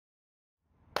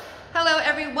Hello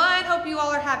everyone, hope you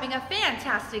all are having a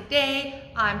fantastic day.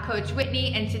 I'm Coach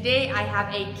Whitney and today I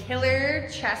have a killer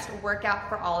chest workout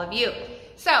for all of you.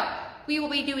 So we will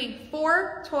be doing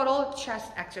 4 total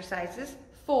chest exercises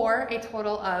for a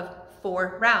total of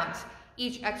 4 rounds.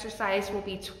 Each exercise will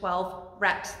be 12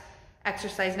 reps.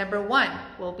 Exercise number 1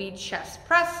 will be chest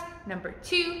press, number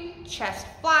 2, chest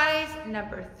flies,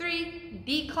 number 3,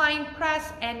 decline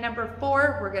press, and number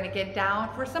 4, we're gonna get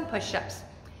down for some push-ups.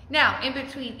 Now, in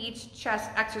between each chest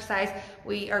exercise,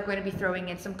 we are going to be throwing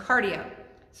in some cardio.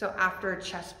 So after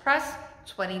chest press,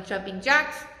 20 jumping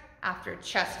jacks. After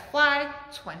chest fly,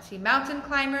 20 mountain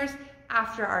climbers.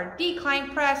 After our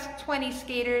decline press, 20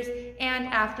 skaters. And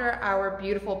after our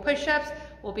beautiful push-ups,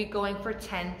 we'll be going for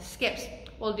 10 skips.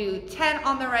 We'll do 10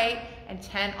 on the right and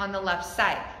 10 on the left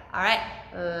side. All right,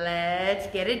 let's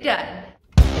get it done.